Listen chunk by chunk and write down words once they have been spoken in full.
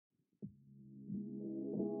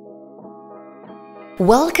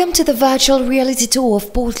Welcome to the virtual reality tour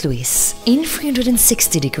of Port Louis in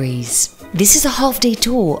 360 degrees. This is a half-day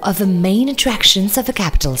tour of the main attractions of the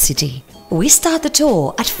capital city. We start the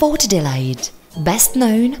tour at Fort Adelaide, best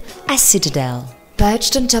known as Citadel.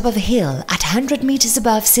 Perched on top of a hill at 100 meters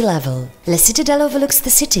above sea level, La Citadel overlooks the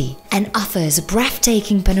city and offers a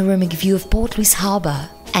breathtaking panoramic view of Port Louis Harbour.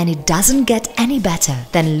 And it doesn't get any better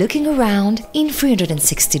than looking around in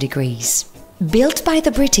 360 degrees. Built by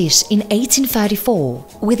the British in 1834,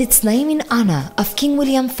 with its name in honour of King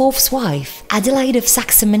William IV's wife, Adelaide of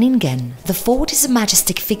Saxe-Meiningen, the fort is a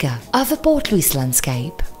majestic figure of the Port Louis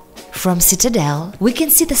landscape. From Citadel, we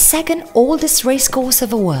can see the second oldest racecourse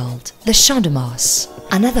of the world, the Champ de Mars,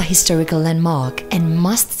 another historical landmark and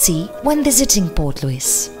must-see when visiting Port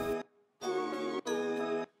Louis.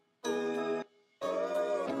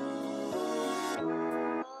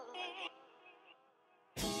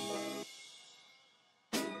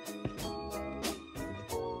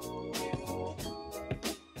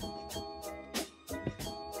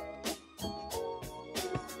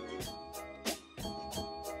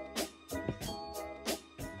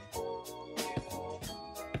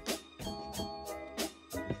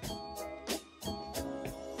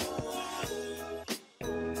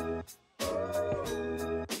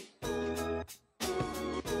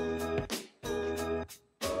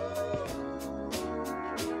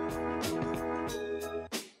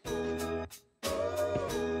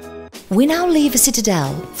 We now leave the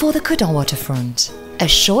Citadel for the Coudon waterfront. A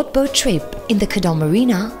short boat trip in the Coudon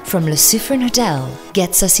Marina from Le Suffren Hotel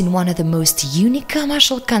gets us in one of the most unique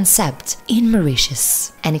commercial concepts in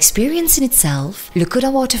Mauritius. An experience in itself, Le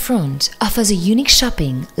Coudon waterfront offers a unique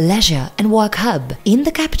shopping, leisure and work hub in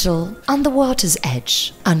the capital on the water's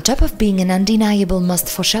edge. On top of being an undeniable must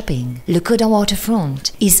for shopping, Le Coudon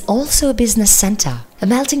waterfront is also a business center, a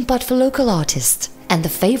melting pot for local artists, and the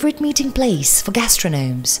favorite meeting place for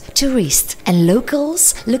gastronomes, tourists and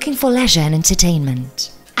locals looking for leisure and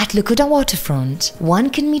entertainment. At Le Coudon waterfront, one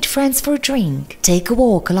can meet friends for a drink, take a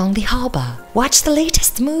walk along the harbour, watch the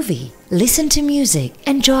latest movie, listen to music,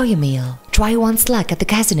 enjoy a meal, try one's luck at the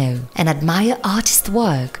casino and admire artist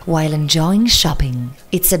work while enjoying shopping.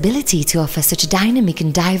 Its ability to offer such a dynamic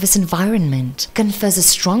and diverse environment confers a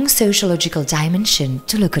strong sociological dimension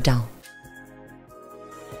to Le Coudon.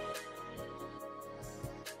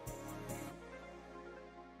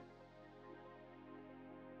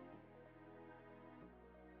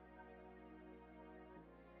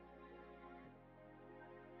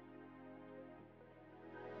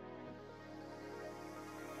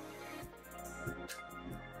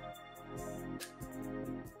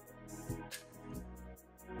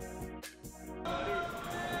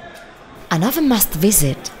 Another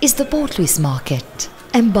must-visit is the Port Louis Market.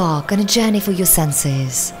 Embark on a journey for your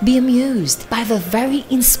senses. Be amused by the very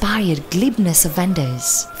inspired glibness of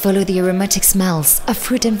vendors. Follow the aromatic smells of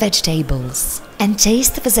fruit and vegetables. And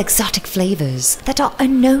taste those exotic flavors that are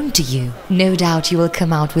unknown to you. No doubt you will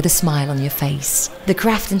come out with a smile on your face. The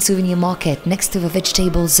craft and souvenir market next to the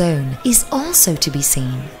vegetable zone is also to be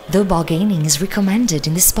seen, though bargaining is recommended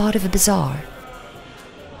in this part of the bazaar.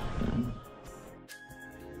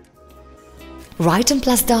 Right on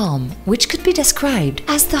Place d'Armes, which could be described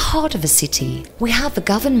as the heart of the city, we have the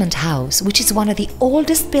Government House, which is one of the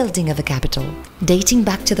oldest buildings of the capital, dating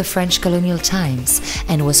back to the French colonial times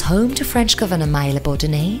and was home to French Governor Maille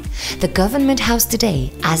Bourdonnais. The Government House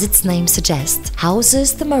today, as its name suggests,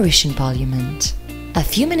 houses the Mauritian Parliament. A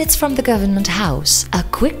few minutes from the Government House, a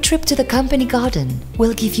quick trip to the Company Garden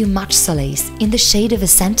will give you much solace in the shade of the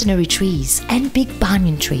centenary trees and big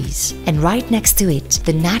banyan trees. And right next to it,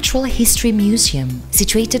 the Natural History Museum,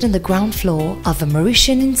 situated on the ground floor of the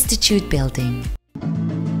Mauritian Institute building.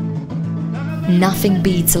 Nothing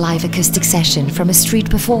beats a live acoustic session from a street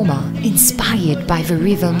performer, inspired by the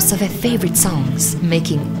rhythms of their favorite songs,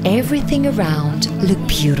 making everything around look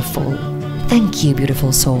beautiful. Thank you,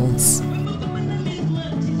 beautiful souls.